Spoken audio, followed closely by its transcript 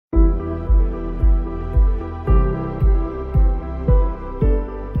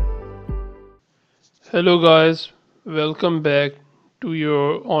Hello guys, welcome back to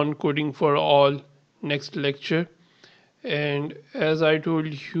your On Coding for All next lecture. And as I told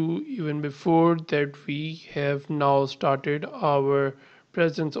you even before that we have now started our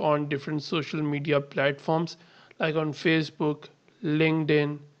presence on different social media platforms like on Facebook,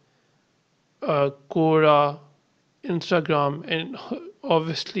 LinkedIn, Quora, Instagram, and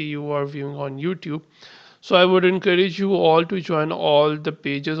obviously you are viewing on YouTube. So I would encourage you all to join all the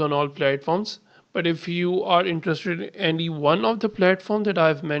pages on all platforms. But if you are interested in any one of the platforms that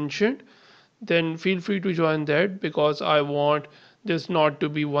I've mentioned, then feel free to join that because I want this not to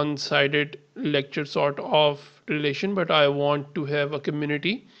be one-sided lecture sort of relation, but I want to have a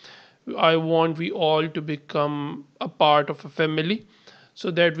community. I want we all to become a part of a family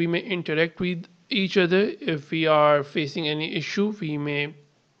so that we may interact with each other. If we are facing any issue, we may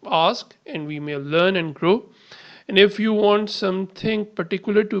ask and we may learn and grow. And if you want something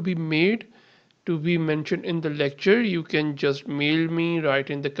particular to be made, to be mentioned in the lecture, you can just mail me,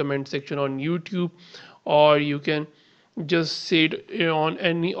 write in the comment section on YouTube, or you can just say it on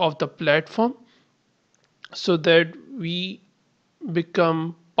any of the platform so that we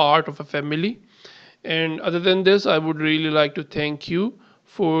become part of a family. And other than this, I would really like to thank you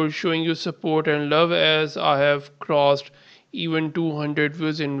for showing your support and love as I have crossed even 200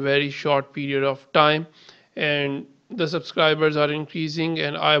 views in very short period of time, and the subscribers are increasing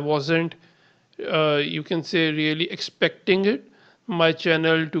and I wasn't you can say really expecting it my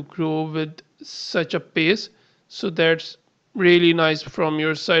channel to grow with such a pace. So that's really nice from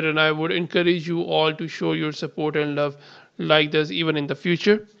your side, and I would encourage you all to show your support and love like this even in the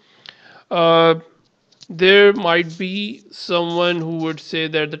future. uh, there might be someone who would say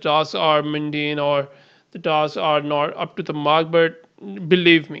that the tasks are mundane or the tasks are not up to the mark, but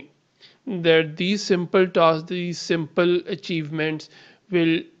believe me that these simple tasks, these simple achievements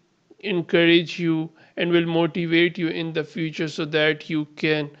will encourage you and will motivate you in the future so that you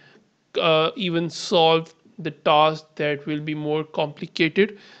can even solve the task that will be more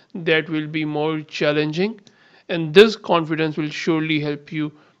complicated, that will be more challenging, and this confidence will surely help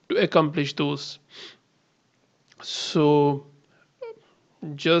you to accomplish those. So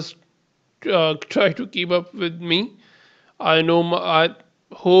just try to keep up with me. I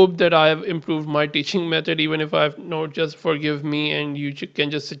hope that I have improved my teaching method. Even if I have not, just forgive me and you can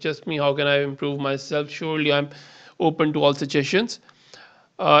just suggest me how can I improve myself. Surely I'm open to all suggestions.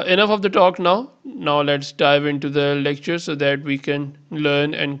 Enough of the talk now. Now let's dive into the lecture so that we can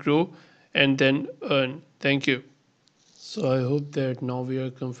learn and grow and then earn. Thank you. So I hope that now we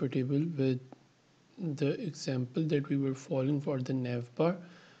are comfortable with the example that we were following for the nav bar.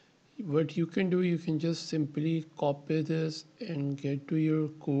 What you can do, you can just simply copy this and get to your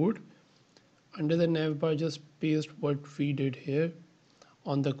code. Under the nav bar, just paste what we did here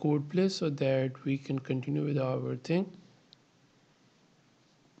on the code place so that we can continue with our thing.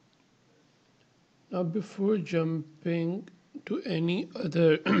 Now before jumping to any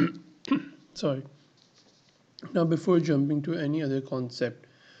other sorry, now before jumping to any other concept,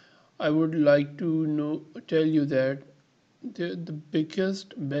 I would like to tell you that the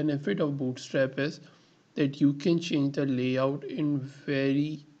biggest benefit of Bootstrap is that you can change the layout in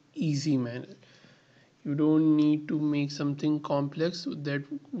very easy manner. You don't need to make something complex that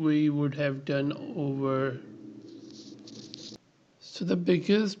we would have done over. So the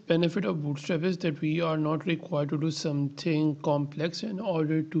biggest benefit of Bootstrap is that we are not required to do something complex in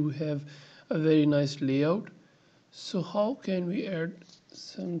order to have a very nice layout. So how can we add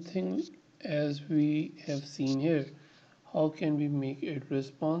something as we have seen here? How can we make it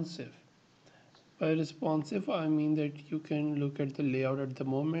responsive? By responsive, I mean that you can look at the layout at the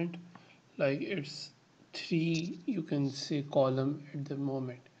moment, like it's three, you can say column at the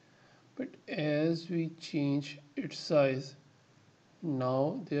moment. But as we change its size,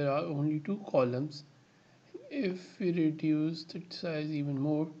 now there are only two columns. If we reduce the size even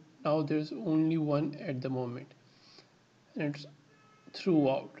more, now there's only one at the moment, and it's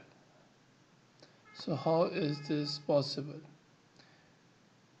throughout. So how is this possible?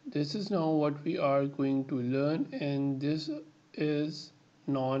 This is now what we are going to learn, and this is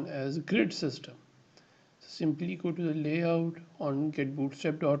known as grid system. So simply go to the layout on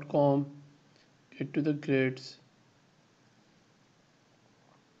getbootstrap.com, get to the grids,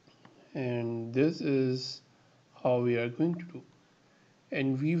 and this is how we are going to do.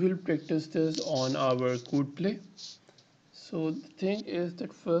 And we will practice this on our code play. So the thing is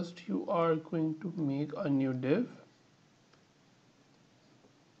that first you are going to make a new div.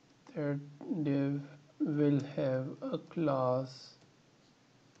 That div will have a class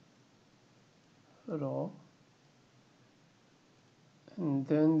raw, and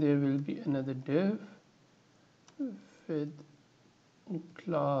then there will be another div with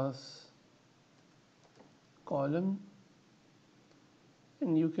class column,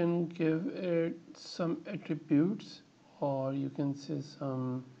 and you can give it some attributes, or you can say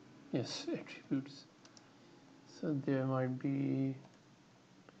some, yes, attributes. So there might be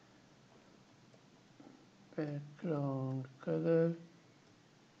background color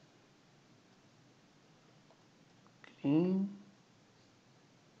green,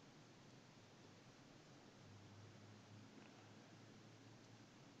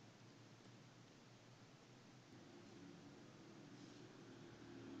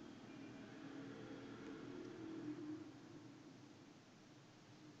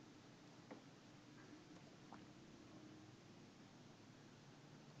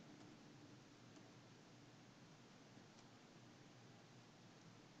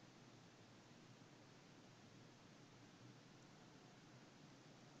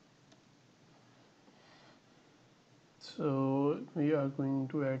 so we are going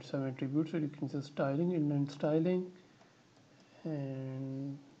to add some attributes. So you can say styling, indent styling,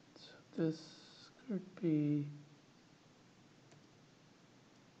 and so this could be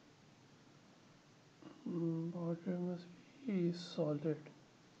border must be solid.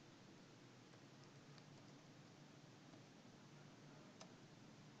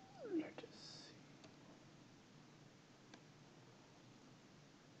 Let us see.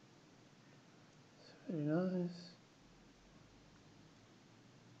 It's very nice.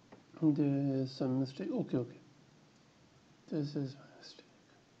 There is some mistake. Okay. This is my mistake.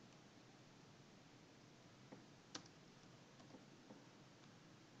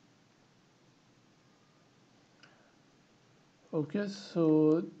 Okay,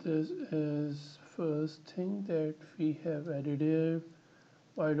 so this is first thing that we have added here.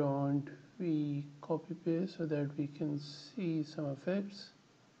 Why don't we copy paste so that we can see some effects?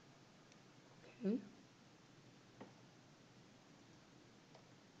 Okay.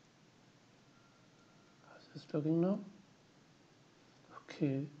 How's this looking now?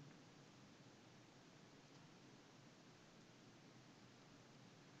 Okay.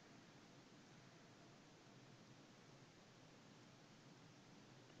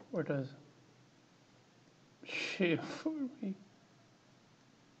 What does shape for me?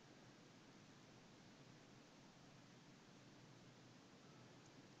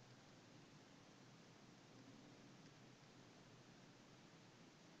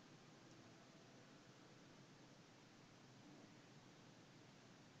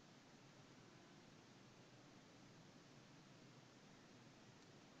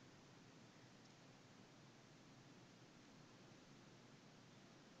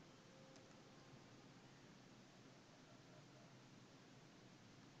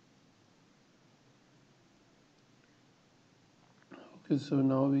 Okay, so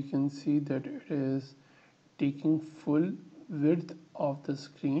now we can see that it is taking full width of the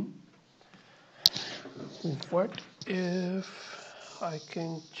screen. What if I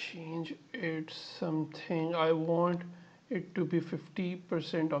can change it something? I want it to be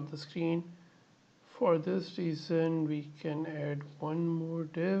 50% of the screen. For this reason, we can add one more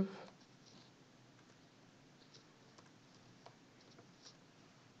div.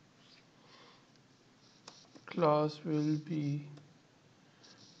 Class will be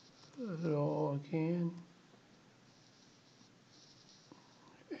raw again,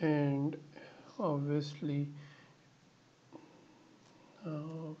 and obviously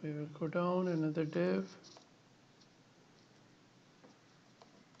now we will go down another div.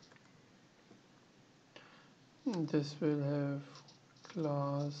 This will have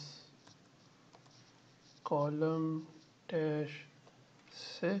class column dash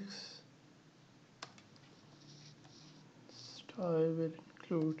 6. Style will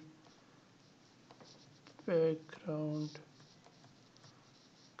include background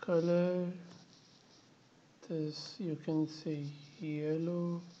color. This you can say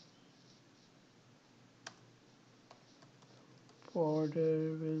yellow.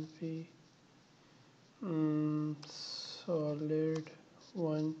 Border will be solid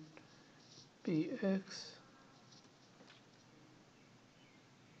 1 px.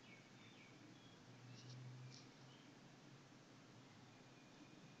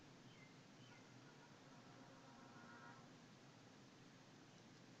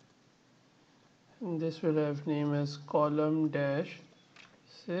 And this will have name as column dash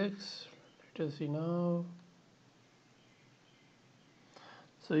 6. Let us see now.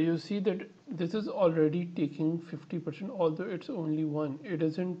 So you see that this is already taking 50%, although it's only one. It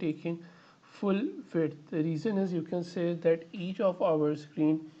isn't taking full width. The reason is you can say that each of our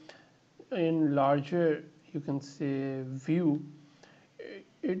screen in larger, you can say, view,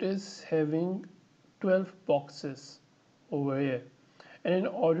 it is having 12 boxes over here, and in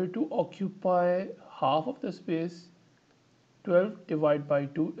order to occupy half of the space, 12 divided by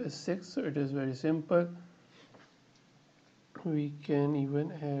 2 is 6, so it is very simple. We can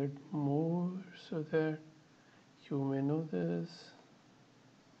even add more so that you may know this.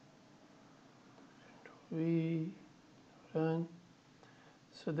 We run.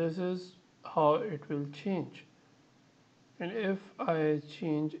 So this is how it will change. And if I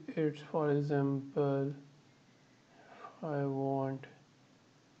change it, for example, I want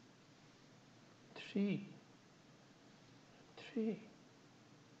 3.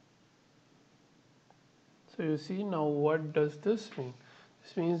 So you see now, what does this mean?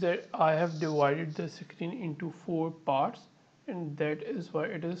 This means that I have divided the screen into 4 parts, and that is why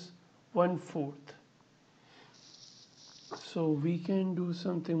it is 1/4. So we can do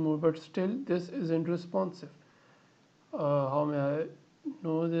something more, but still this isn't responsive. How may I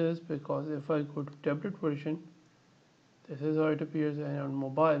know this? Because if I go to tablet version, this is how it appears, and on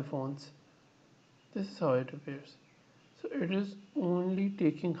mobile phones, this is how it appears. So it is only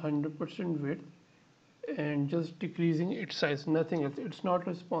taking 100% width and just decreasing its size, nothing else. It's not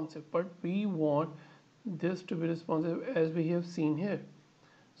responsive, but we want this to be responsive as we have seen here.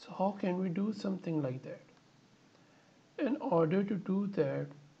 So how can we do something like that? In order to do that,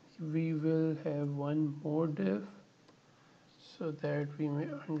 we will have one more div so that we may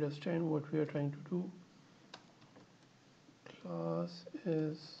understand what we are trying to do. Class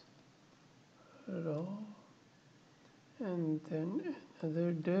is raw, and then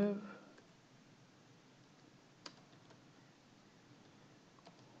another div.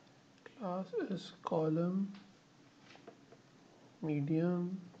 Class is column,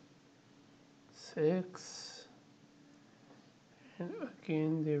 medium, 6, and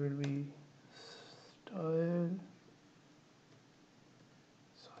again there will be style.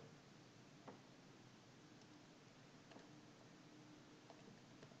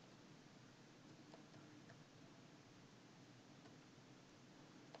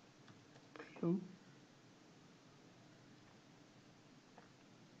 Blue.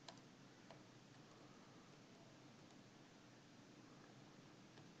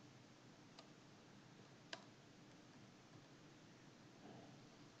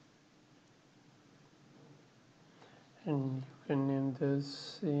 And you can name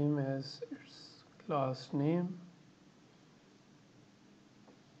this same as its class name.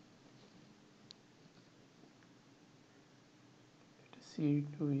 Let's see,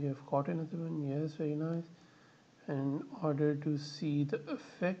 do we have got another one? Yes, very nice. And in order to see the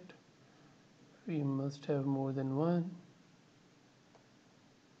effect, we must have more than one.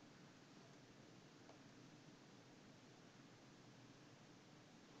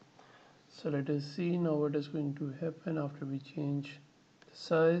 So let us see now what is going to happen after we change the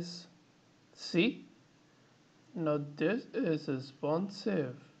size. See, now this is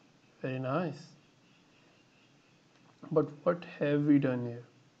responsive, very nice. But what have we done here?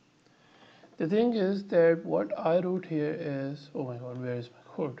 The thing is that what I wrote here is, oh my god, where is my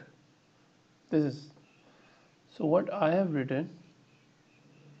code? This is, so what I have written,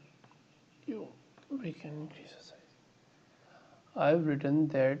 we can increase the size. I've written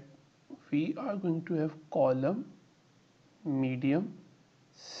that we are going to have column, medium,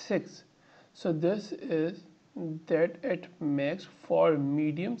 6. So this is that at max for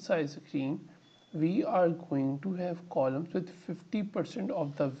medium size screen, we are going to have columns with 50%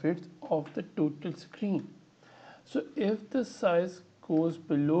 of the width of the total screen. So if the size goes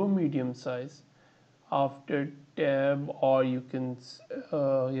below medium size, after tab, or you can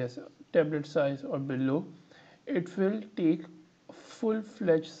yes, tablet size or below, it will take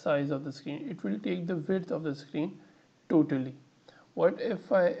full-fledged size of the screen. It will take the width of the screen totally. What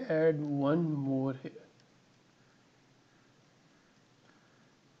if I add one more here?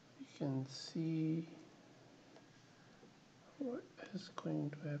 You can see what is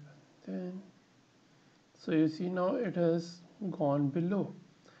going to happen then. So you see now it has gone below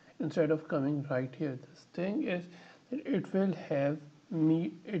instead of coming right here. This thing is that it will have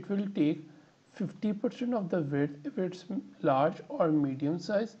it will take 50% of the width if it's large or medium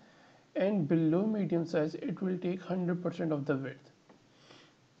size, and below medium size it will take 100% of the width.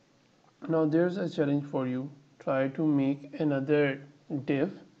 Now there's a challenge for you. Try to make another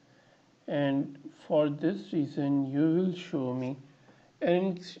div, and for this reason you will show me,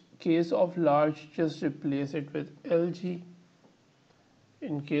 and in case of large just replace it with LG,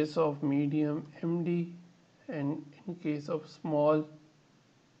 in case of medium MD, and in case of small,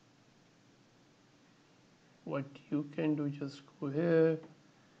 what you can do, just go here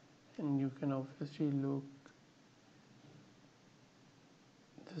and you can obviously look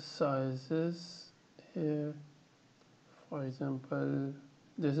the sizes here. For example,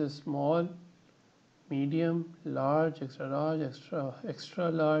 this is small, medium, large, extra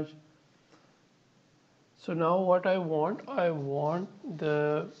large. So now what I want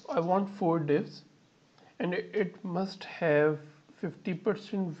 4 divs, and it must have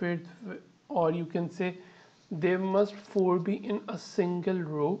 50% width, or you can say they must 4 be in a single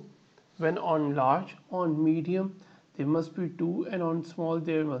row. When on large, on medium there must be 2, and on small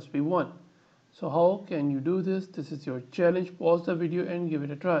there must be 1. So how can you do this? This is your challenge. Pause the video and give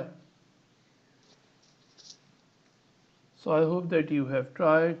it a try. So I hope that you have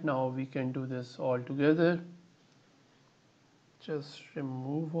tried. Now we can do this all together. Just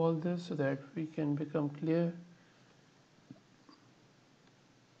remove all this so that we can become clear.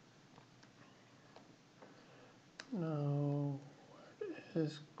 Now what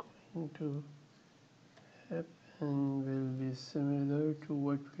is going to happen will be similar to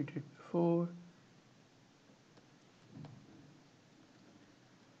what we did before.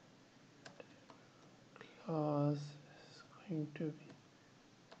 Class is going to be,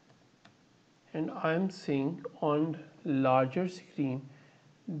 and I am saying on larger screen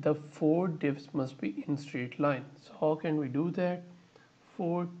the 4 divs must be in straight line. So how can we do that?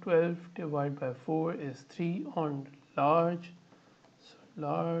 412 divided by 4 is 3 on large. So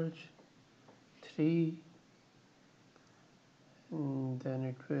large 3, and then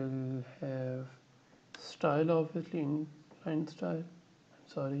it will have style, obviously inline style. I'm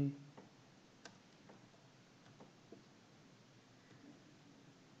sorry.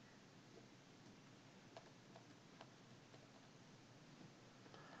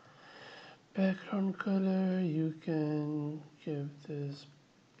 Background color, you can give this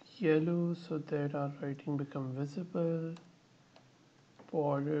yellow so that our writing become visible.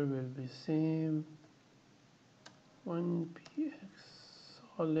 Border will be same, 1px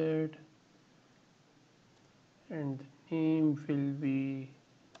solid, and the name will be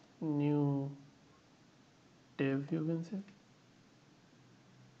new div, you can say.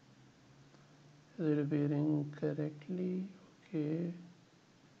 Is it appearing correctly? Okay.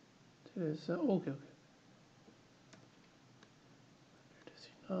 There is okay. Let us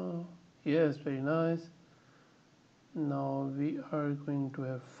see now. Yes, very nice. Now we are going to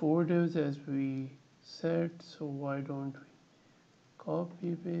have 4 divs as we said, so why don't we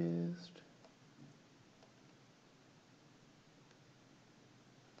copy paste?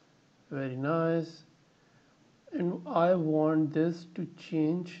 Very nice. And I want this to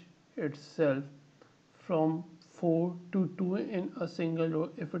change itself from 4 to 2 in a single row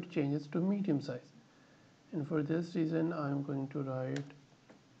if it changes to medium size. And for this reason I'm going to write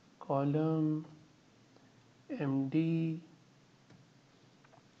column MD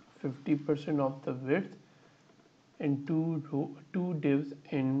 50% of the width and 2 divs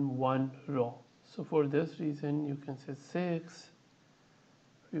in 1 row. So for this reason you can say 6.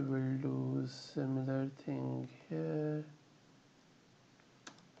 We will do similar thing here.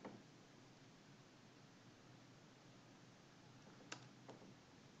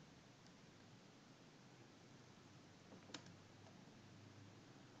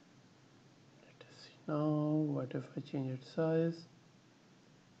 Let us see now. What if I change its size?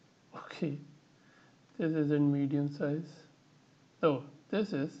 Okay, this isn't medium size. Oh,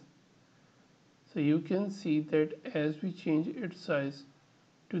 this is. So you can see that as we change its size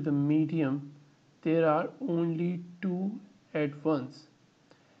to the medium, there are only 2 at once.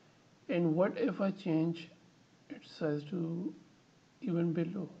 And what if I change its size to even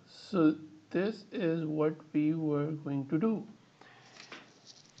below? So this is what we were going to do.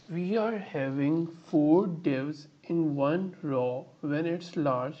 We are having 4 divs in 1 row when it's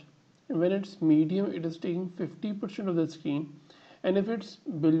large, and when it's medium it is taking 50% of the screen, and if it's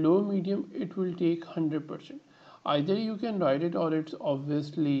below medium it will take 100%. Either you can write it, or it's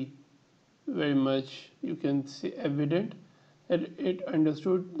obviously very much, you can say, evident that it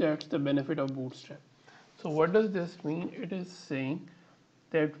understood that's the benefit of Bootstrap. So what does this mean? It is saying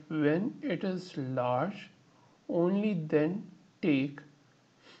that when it is large, only then take,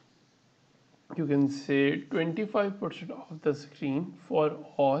 you can say, 25% of the screen for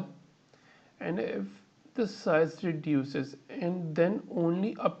all, and if the size reduces, and then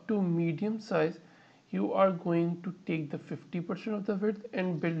only up to medium size you are going to take the 50% of the width,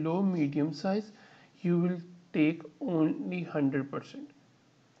 and below medium size you will take only 100%.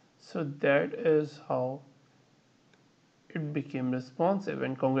 So that is how it became responsive,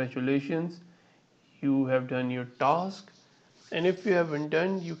 and congratulations, you have done your task. And if you haven't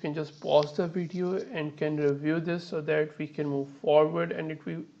done, you can just pause the video and can review this so that we can move forward,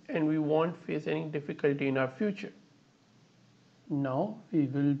 and we won't face any difficulty in our future. Now we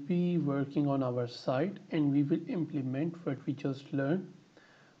will be working on our site and we will implement what we just learned.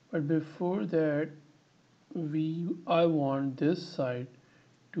 But before that, I want this site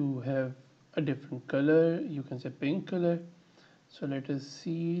to have a different color. You can say pink color. So let us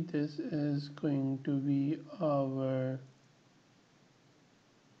see, this is going to be our,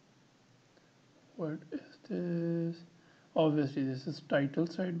 what is this? Obviously this is title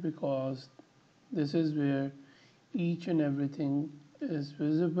site because this is where each and everything is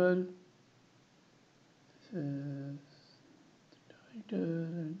visible. This is title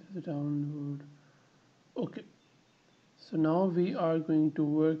and the download. Okay, so now we are going to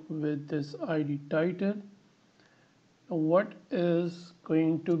work with this ID title. Now what is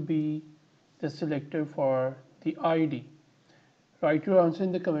going to be the selector for the ID? Write your answer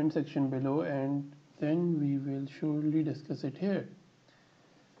in the comment section below and then we will surely discuss it here.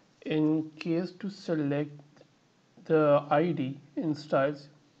 In case to select the ID in styles,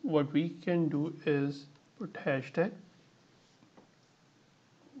 what we can do is put hashtag,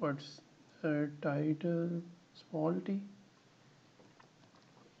 what's the title, small t,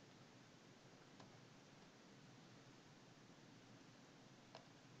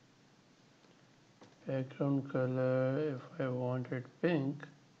 background color, if I want it pink,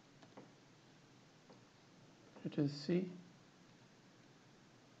 let us see,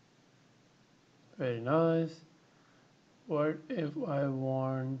 very nice. What if I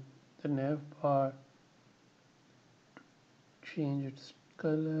want the nav-bar to change its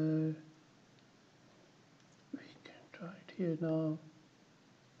color? We can try it here now,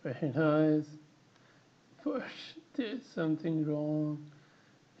 very nice. But there's something wrong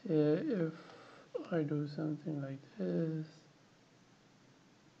here. If I do something like this,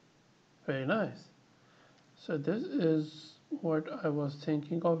 very nice. So this is what I was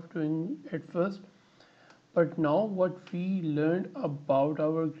thinking of doing at first, but now what we learned about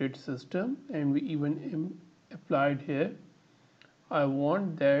our grid system and we even applied here, I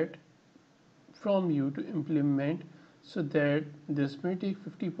want that from you to implement so that this may take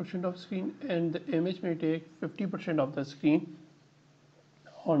 50% of screen and the image may take 50% of the screen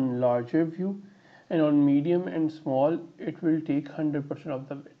on larger view, and on medium and small it will take 100% of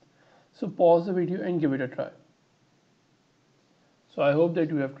the width. So pause the video and give it a try. So I hope that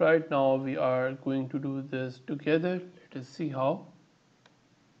you have tried. Now we are going to do this together. Let us see how.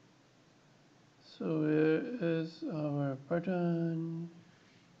 So where is our button?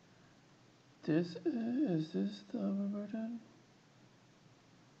 Is this our button?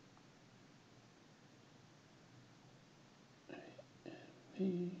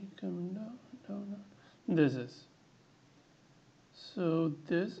 Coming down, down. This is. So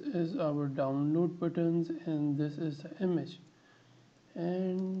this is our download buttons and this is the image.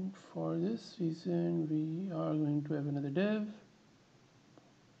 And for this reason we are going to have another div.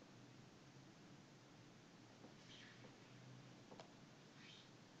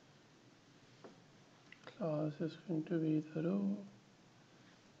 Class is going to be the row,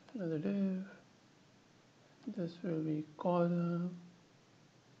 another div. This will be column,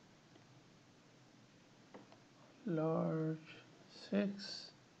 large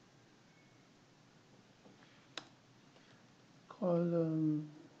 6, column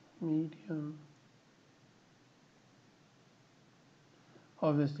medium.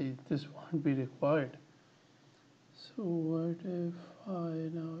 Obviously this won't be required. So what if I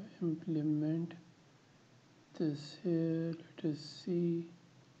now implement this here? Let us see.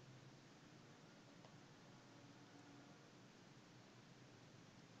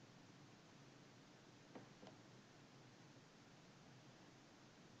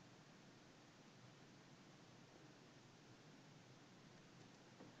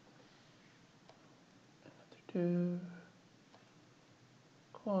 Div,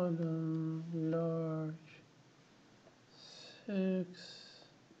 column large 6,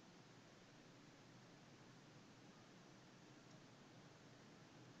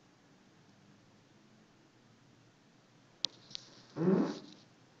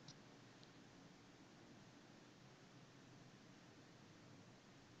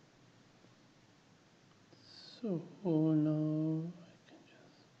 so now I can just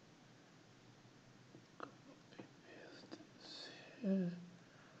copy paste this here.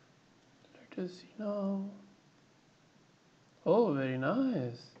 Let us see now. Oh, very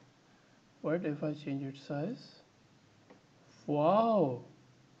nice. What if I change its size? Wow,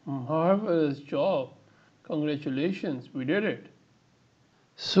 marvelous job. Congratulations, we did it.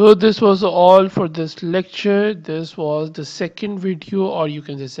 So this was all for this lecture. This was the second video, or you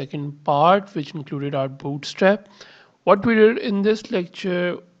can say second part, which included our bootstrap. What we did in this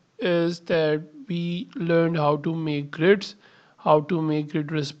lecture is that we learned how to make grids, how to make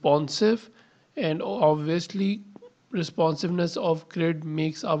grid responsive, and obviously responsiveness of grid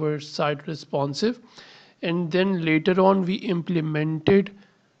makes our site responsive. And then later on we implemented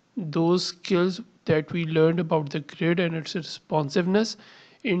those skills that we learned about the grid and its responsiveness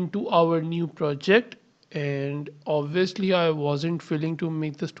into our new project. And obviously I wasn't willing to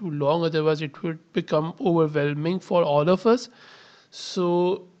make this too long, otherwise it would become overwhelming for all of us.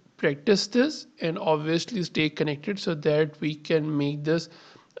 So practice this and obviously stay connected so that we can make this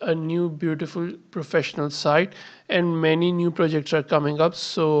a new beautiful professional site. And many new projects are coming up,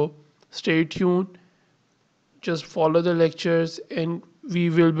 so stay tuned, just follow the lectures, and we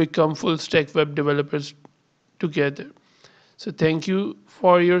will become full stack web developers together. So thank you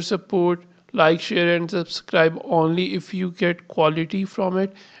for your support. Like, share, and subscribe only if you get quality from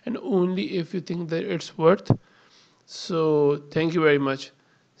it and only if you think that it's worth. So thank you very much.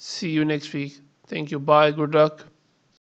 See you next week. Thank you. Bye. Good luck.